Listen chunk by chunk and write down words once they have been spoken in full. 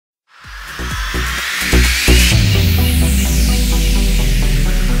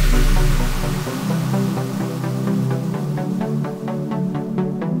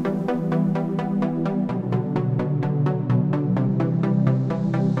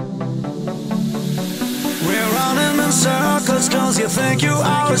in circles cause you think you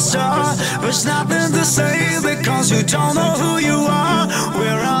are a star. There's nothing to say because you don't know who you are.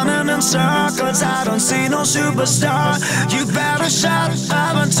 We're running in circles, I don't see no superstar. You better shut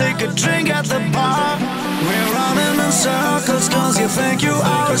up and take a drink at the bar. We're running in circles cause you think you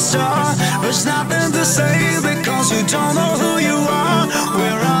are a star. There's nothing to say because you don't know who you are.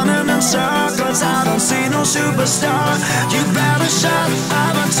 We're running in circles, I don't see no superstar. You better shut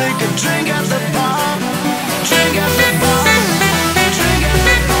up and take